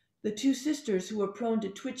 The two sisters who were prone to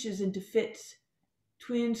twitches and to fits,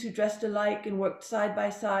 twins who dressed alike and worked side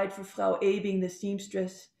by side for Frau Ebing, the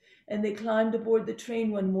seamstress, and they climbed aboard the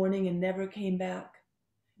train one morning and never came back.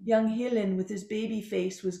 Young Hillen with his baby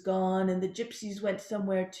face was gone, and the gypsies went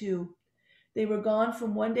somewhere too. They were gone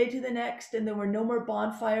from one day to the next, and there were no more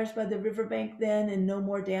bonfires by the riverbank then, and no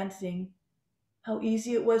more dancing. How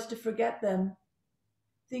easy it was to forget them.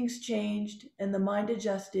 Things changed, and the mind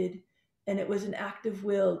adjusted, and it was an act of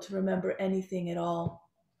will to remember anything at all.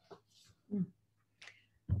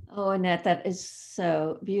 Oh, Annette, that is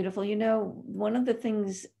so beautiful. You know, one of the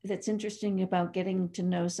things that's interesting about getting to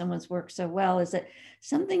know someone's work so well is that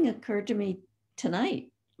something occurred to me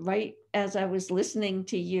tonight, right as I was listening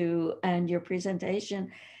to you and your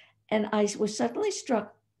presentation. And I was suddenly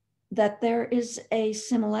struck that there is a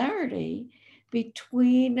similarity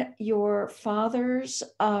between your father's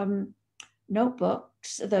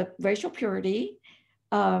notebooks, the racial purity,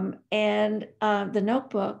 and the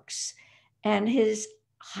notebooks, and his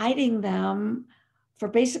hiding them for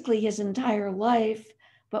basically his entire life,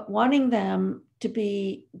 but wanting them to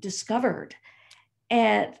be discovered.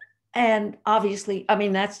 And obviously, I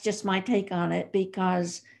mean, that's just my take on it,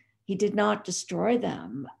 because he did not destroy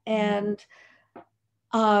them. And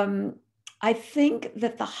I think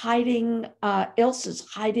that the hiding, Ilse's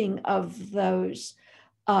hiding of those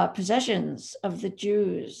possessions of the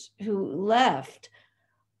Jews who left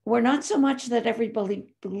were not so much that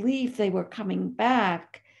everybody believed they were coming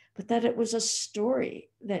back, but that it was a story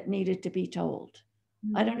that needed to be told.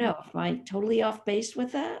 I don't know, am I totally off base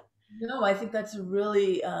with that? No, I think that's a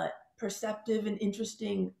really perceptive and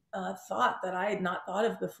interesting thought that I had not thought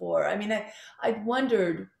of before. I mean, I'd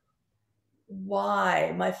wondered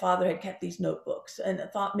why my father had kept these notebooks, and I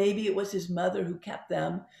thought maybe it was his mother who kept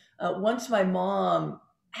them. Once my mom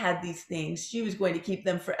had these things, she was going to keep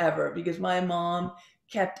them forever, because my mom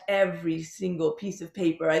kept every single piece of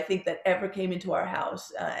paper I think that ever came into our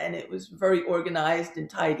house, and it was very organized and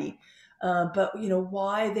tidy. But you know,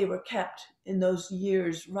 why they were kept in those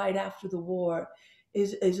years right after the war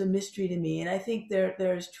is a mystery to me. And I think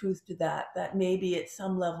there's truth to that maybe at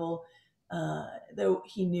some level, though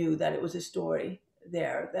he knew that it was a story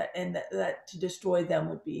there, that to destroy them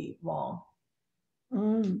would be wrong.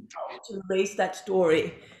 To erase that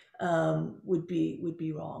story would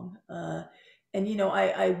be wrong. And you know,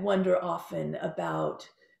 I wonder often about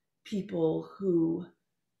people who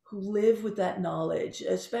live with that knowledge,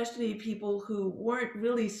 especially people who weren't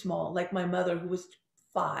really small, like my mother, who was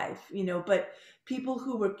 5, you know, but people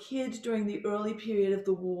who were kids during the early period of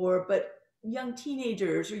the war, but young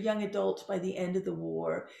teenagers or young adults by the end of the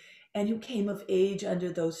war, and who came of age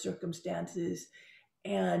under those circumstances,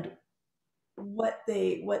 and what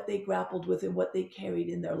they grappled with and what they carried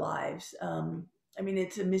in their lives. I mean,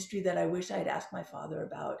 it's a mystery that I wish I'd asked my father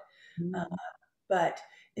about. But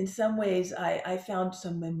in some ways, I found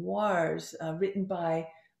some memoirs written by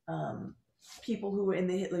people who were in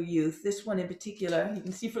the Hitler Youth. This one in particular, you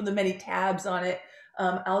can see from the many tabs on it,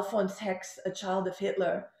 Alfons Heck's A Child of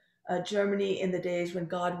Hitler, Germany in the Days When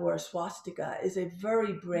God Wore a Swastika, is a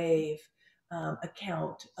very brave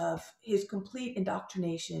account of his complete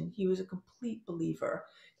indoctrination. He was a complete believer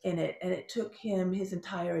in it, and it took him his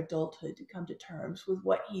entire adulthood to come to terms with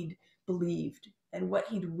what he'd believed and what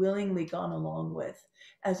he'd willingly gone along with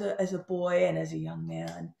as a boy and as a young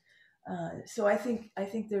man. So I think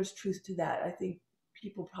there's truth to that. I think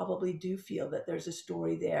people probably do feel that there's a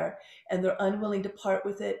story there, and they're unwilling to part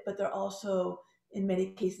with it, but they're also, in many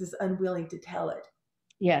cases, unwilling to tell it.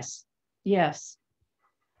 Yes, yes.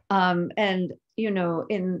 And, you know,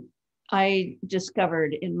 I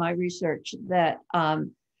discovered in my research that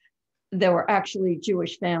there were actually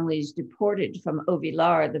Jewish families deported from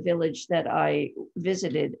Ovilar, the village that I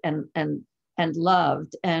visited, and and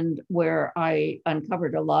loved, and where I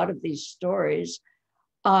uncovered a lot of these stories.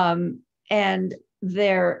 And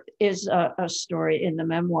there is a story in the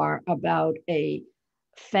memoir about a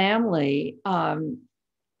family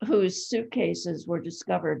whose suitcases were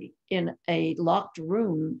discovered in a locked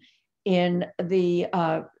room in the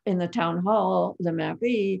town hall, the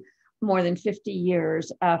mairie, more than 50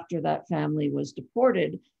 years after that family was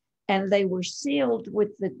deported. And they were sealed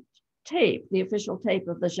with the tape, the official tape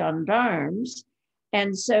of the gendarmes.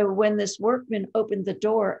 And so when this workman opened the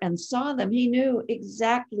door and saw them, he knew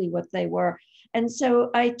exactly what they were. And so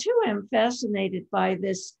I too am fascinated by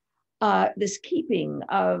this this keeping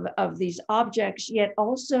of these objects, yet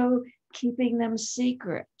also keeping them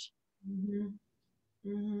secret. Mm-hmm.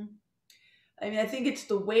 Mm-hmm. I mean, I think it's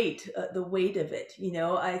the weight of it. You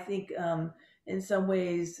know, I think in some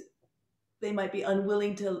ways they might be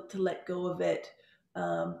unwilling to let go of it,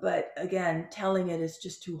 but again, telling it is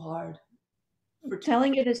just too hard.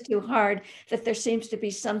 Telling it is too hard, that there seems to be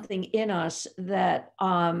something in us that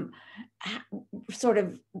sort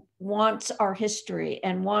of wants our history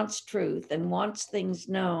and wants truth and wants things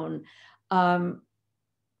known, or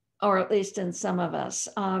at least in some of us.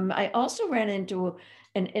 I also ran into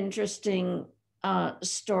an interesting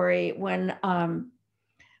story when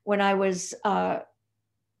I was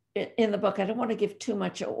in the book. I don't want to give too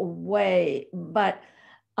much away, but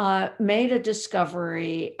made a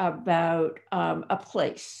discovery about a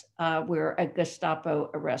place where a Gestapo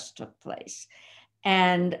arrest took place.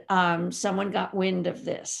 And someone got wind of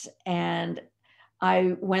this. And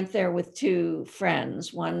I went there with two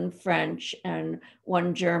friends, one French and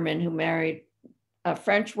one German, who married a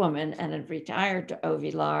French woman and had retired to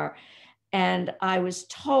Ovillard. And I was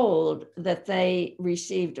told that they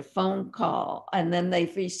received a phone call, and then they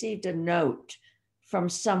received a note from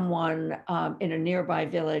someone in a nearby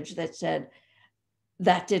village that said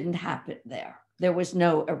that didn't happen there. There was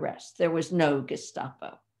no arrest. There was no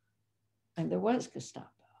Gestapo. And there was Gestapo.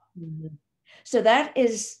 Mm-hmm. So that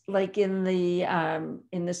is like in the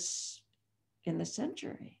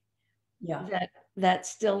century. Yeah. That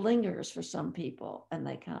still lingers for some people, and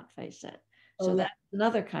they can't face it. So that's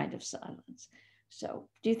another kind of silence. So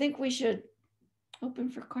do you think we should open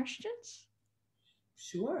for questions?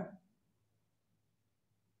 Sure.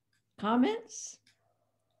 Comments?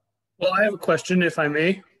 Well, I have a question, if I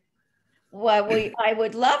may. Well, I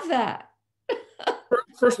would love that.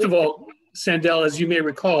 First of all, Sandel, as you may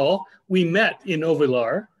recall, we met in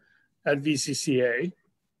Ovillard at VCCA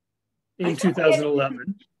in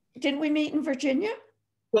 2011. Didn't we meet in Virginia?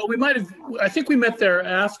 Well, we might have, I think we met there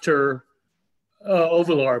after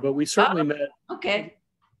Ovillard, but we certainly met. Okay.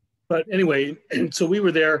 But anyway, so we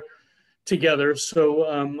were there together. So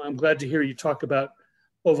I'm glad to hear you talk about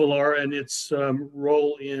Ovillard and its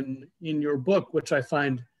role in your book, which I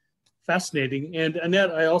find fascinating. And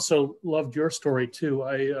Annette, I also loved your story too.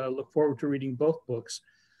 I look forward to reading both books.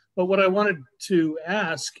 But what I wanted to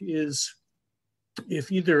ask is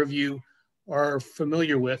if either of you are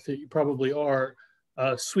familiar with it, you probably are,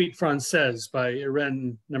 Suite Francaise by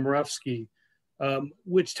Irene Nemirovsky,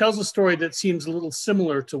 which tells a story that seems a little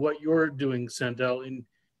similar to what you're doing, Sandel, in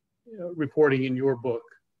reporting in your book,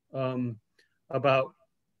 about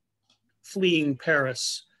fleeing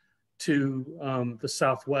Paris to the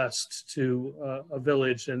Southwest, to a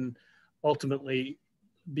village, and ultimately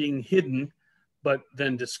being hidden, but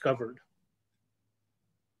then discovered.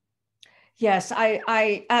 Yes,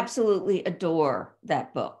 I absolutely adore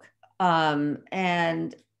that book.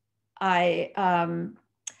 And I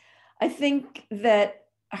think that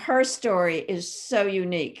her story is so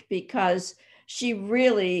unique because she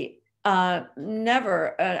really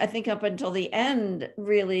never, I think up until the end,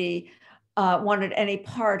 really wanted any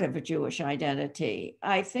part of a Jewish identity.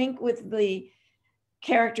 I think with the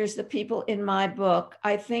characters, the people in my book,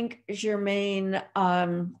 I think Germaine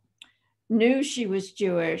knew she was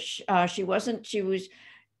Jewish. She wasn't,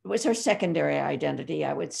 was her secondary identity,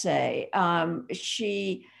 I would say.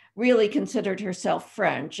 She really considered herself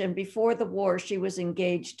French. And before the war, she was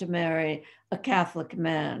engaged to marry a Catholic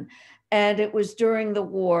man. And it was during the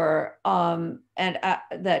war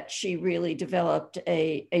that she really developed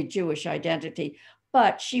a Jewish identity.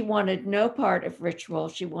 But she wanted no part of ritual.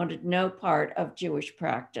 She wanted no part of Jewish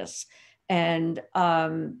practice. And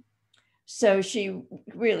so she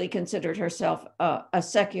really considered herself a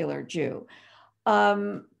secular Jew.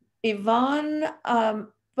 Yvonne,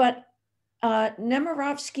 but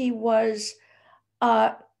Nemirovsky was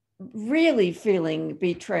really feeling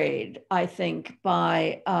betrayed, I think,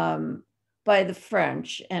 by the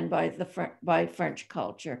French and by French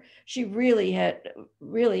culture. She really had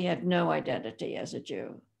no identity as a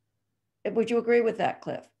Jew. Would you agree with that,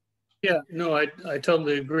 Cliff? Yeah, no, I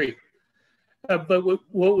totally agree. But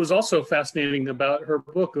what was also fascinating about her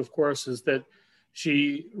book, of course, is that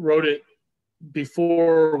she wrote it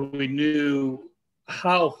before we knew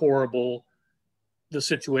how horrible the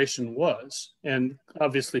situation was, and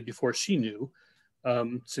obviously before she knew,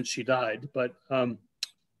 since she died. But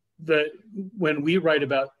when we write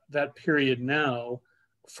about that period now,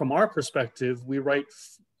 from our perspective, we write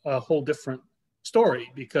a whole different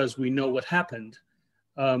story because we know what happened,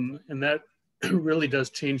 and that really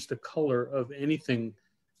does change the color of anything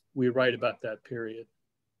we write about that period.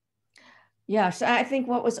 Yes, I think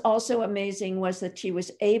what was also amazing was that she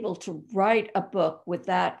was able to write a book with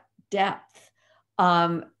that depth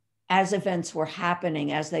as events were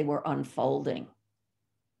happening, as they were unfolding.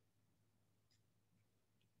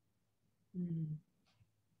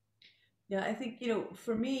 Yeah, I think,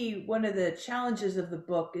 for me, one of the challenges of the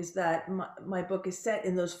book is that my book is set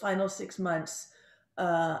in those final 6 months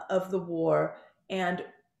of the war, and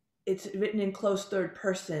it's written in close third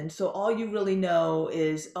person. So all you really know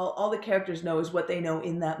is, all the characters know is what they know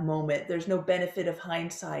in that moment. There's no benefit of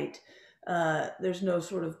hindsight. There's no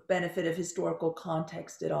sort of benefit of historical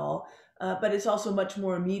context at all. But it's also much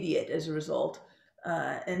more immediate as a result.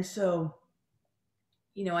 And so,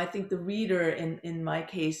 I think the reader in my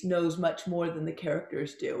case knows much more than the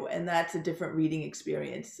characters do. And that's a different reading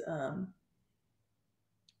experience.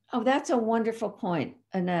 Oh, that's a wonderful point,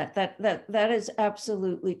 Annette. That is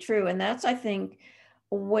absolutely true. And that's, I think,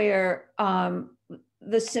 where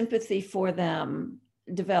the sympathy for them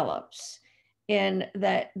develops, in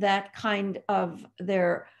that kind of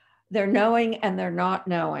their knowing and their not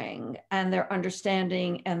knowing, and their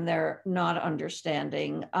understanding and their not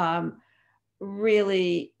understanding,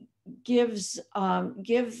 really gives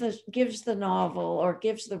the novel, or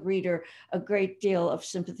gives the reader, a great deal of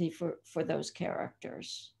sympathy for those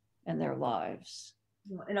characters and their lives.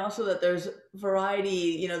 And also that there's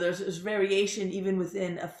variety, there's variation even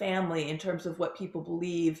within a family in terms of what people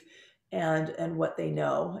believe and what they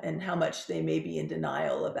know, and how much they may be in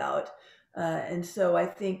denial about. And so I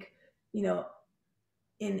think,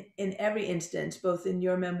 in every instance, both in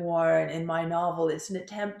your memoir and in my novel, it's an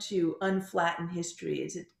attempt to unflatten history.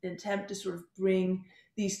 It's an attempt to sort of bring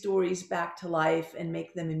these stories back to life and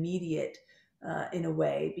make them immediate in a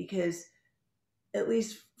way, because at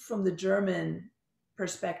least from the German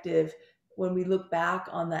perspective, when we look back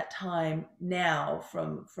on that time now,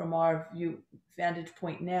 from our vantage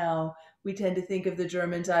point now, we tend to think of the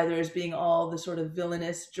Germans either as being all the sort of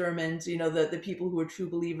villainous Germans, the people who were true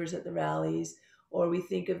believers at the rallies, or we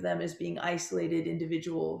think of them as being isolated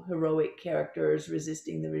individual heroic characters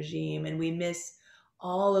resisting the regime. And we miss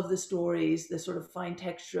all of the stories, the sort of fine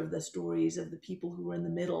texture of the stories of the people who were in the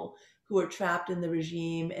middle, who are trapped in the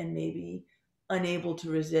regime and maybe unable to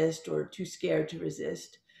resist or too scared to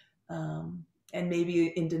resist, and maybe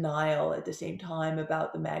in denial at the same time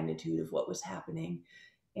about the magnitude of what was happening.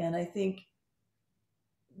 And I think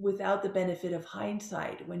without the benefit of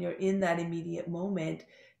hindsight, when you're in that immediate moment,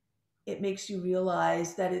 it makes you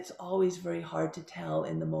realize that it's always very hard to tell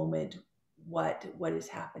in the moment what is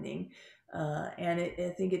happening. And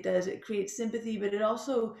I think it creates sympathy, but it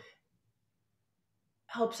also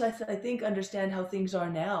helps us, I think, understand how things are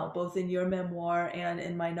now, both in your memoir and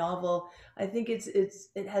in my novel. I think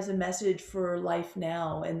it has a message for life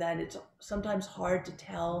now, and that it's sometimes hard to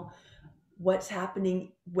tell what's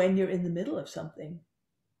happening when you're in the middle of something,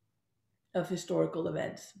 of historical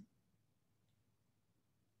events.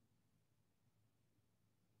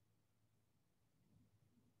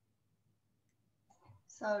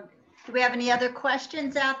 So do we have any other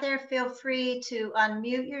questions out there? Feel free to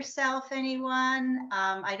unmute yourself, anyone.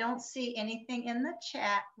 I don't see anything in the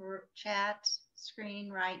chat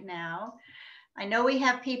screen right now. I know we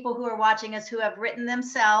have people who are watching us who have written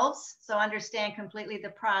themselves, so understand completely the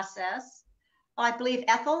process. Oh, I believe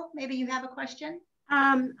Ethel, maybe you have a question?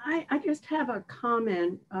 I just have a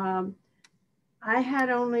comment. I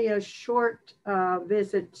had only a short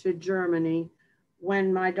visit to Germany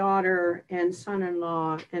when my daughter and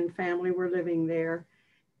son-in-law and family were living there.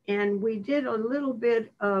 And we did a little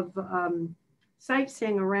bit of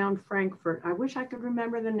sightseeing around Frankfurt. I wish I could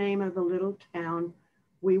remember the name of the little town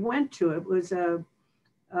we went to. It was a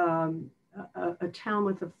town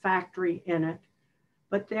with a factory in it,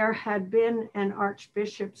 but there had been an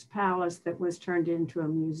archbishop's palace that was turned into a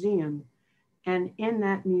museum. And in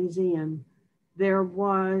that museum, there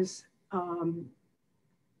was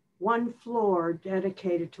one floor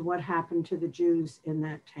dedicated to what happened to the Jews in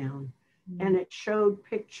that town. Mm-hmm. And it showed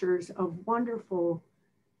pictures of wonderful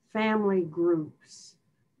family groups,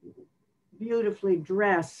 beautifully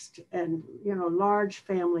dressed, and large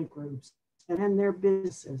family groups, and their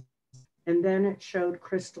businesses. And then it showed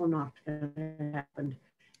Kristallnacht had happened.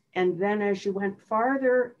 And then as you went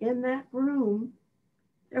farther in that room,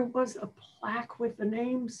 there was a plaque with the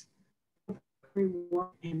names of everyone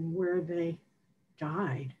and where they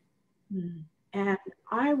died. Mm. And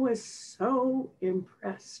I was so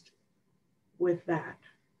impressed with that,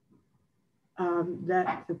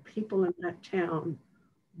 that the people in that town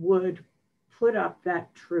would put up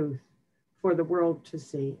that truth for the world to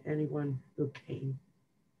see, anyone who came.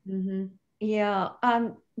 Mm-hmm. Yeah,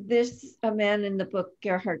 there's a man in the book,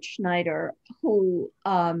 Gerhard Schneider, who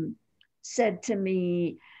said to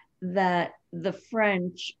me that the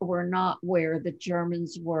French were not where the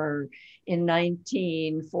Germans were in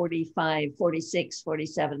 1945, 46,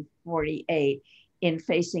 47, 48 in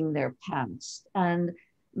facing their past. And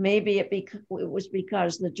maybe it was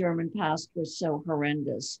because the German past was so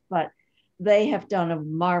horrendous, but they have done a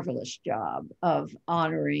marvelous job of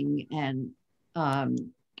honoring and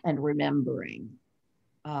remembering.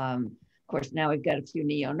 Of course, now we've got a few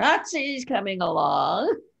neo-Nazis coming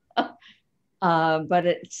along, but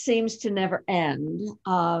it seems to never end.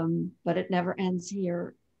 But it never ends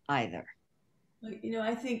here either. You know,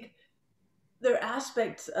 I think there are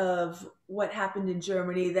aspects of what happened in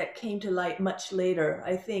Germany that came to light much later.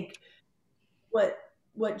 I think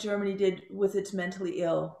what Germany did with its mentally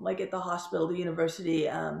ill, like at the hospital, the university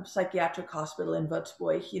psychiatric hospital in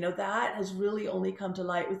Würzburg, you know, that has really only come to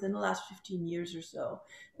light within the last 15 years or so.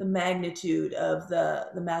 The magnitude of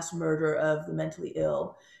the mass murder of the mentally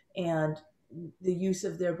ill and the use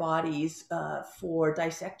of their bodies for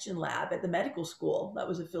dissection lab at the medical school that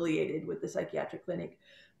was affiliated with the psychiatric clinic.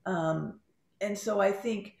 And so I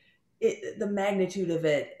think the magnitude of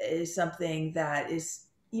it is something that is,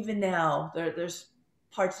 even now, there's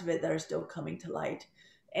parts of it that are still coming to light.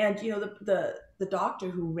 And, you know, the doctor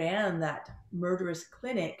who ran that murderous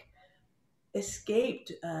clinic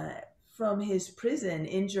escaped from his prison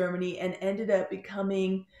in Germany and ended up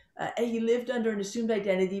becoming, he lived under an assumed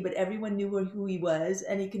identity, but everyone knew who he was,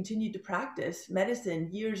 and he continued to practice medicine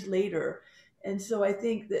years later. And so I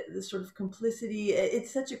think that the sort of complicity,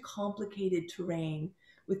 it's such a complicated terrain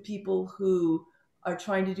with people who are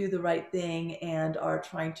trying to do the right thing and are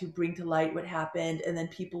trying to bring to light what happened, and then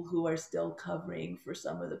people who are still covering for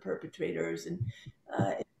some of the perpetrators. And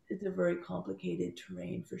it's a very complicated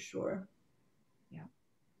terrain for sure. Yeah.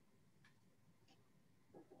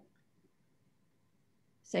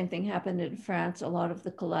 Same thing happened in France. A lot of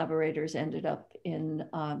the collaborators ended up in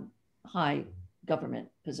high government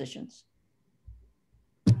positions.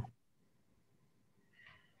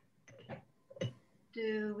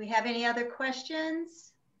 Do we have any other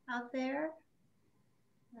questions out there?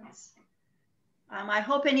 I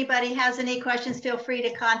hope anybody has any questions, feel free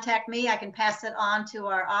to contact me. I can pass it on to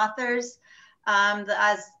our authors.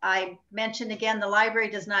 As I mentioned again, the library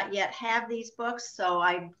does not yet have these books, so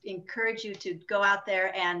I encourage you to go out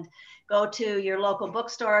there and go to your local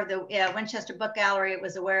bookstore. The Winchester Book Gallery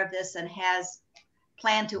was aware of this and has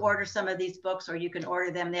planned to order some of these books, or you can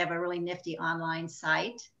order them. They have a really nifty online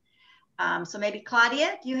site. So maybe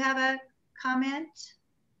Claudia, do you have a comment?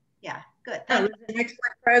 Yeah, good. That was an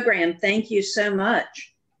excellent program. Thank you so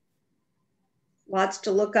much. Lots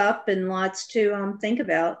to look up and lots to think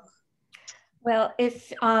about. Well,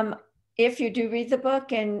 if you do read the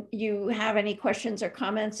book and you have any questions or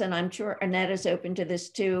comments, and I'm sure Annette is open to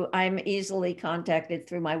this too, I'm easily contacted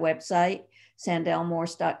through my website,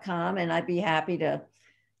 sandelmorse.com, and I'd be happy to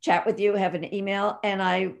chat with you, have an email, and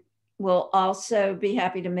I will also be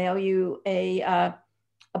happy to mail you a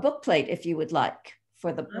book plate if you would like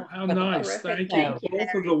for the book. How nice. Thank you.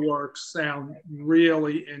 Both of the works sound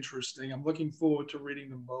really interesting. I'm looking forward to reading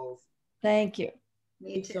them both. Thank you.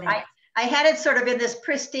 Me too. I had it sort of in this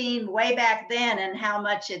pristine way back then, and how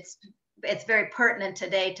much it's very pertinent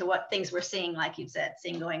today to what things we're seeing, like you said,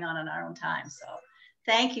 seeing going on in our own time. So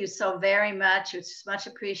thank you so very much. It's much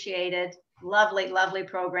appreciated. Lovely, lovely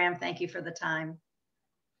program. Thank you for the time.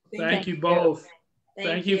 Thank you both.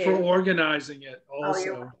 Thank you for organizing it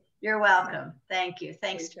also. Oh, you're welcome. Thank you.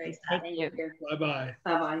 Thanks, Teresa. Thank you. Bye-bye.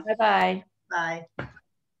 Bye-bye. Bye-bye. Bye.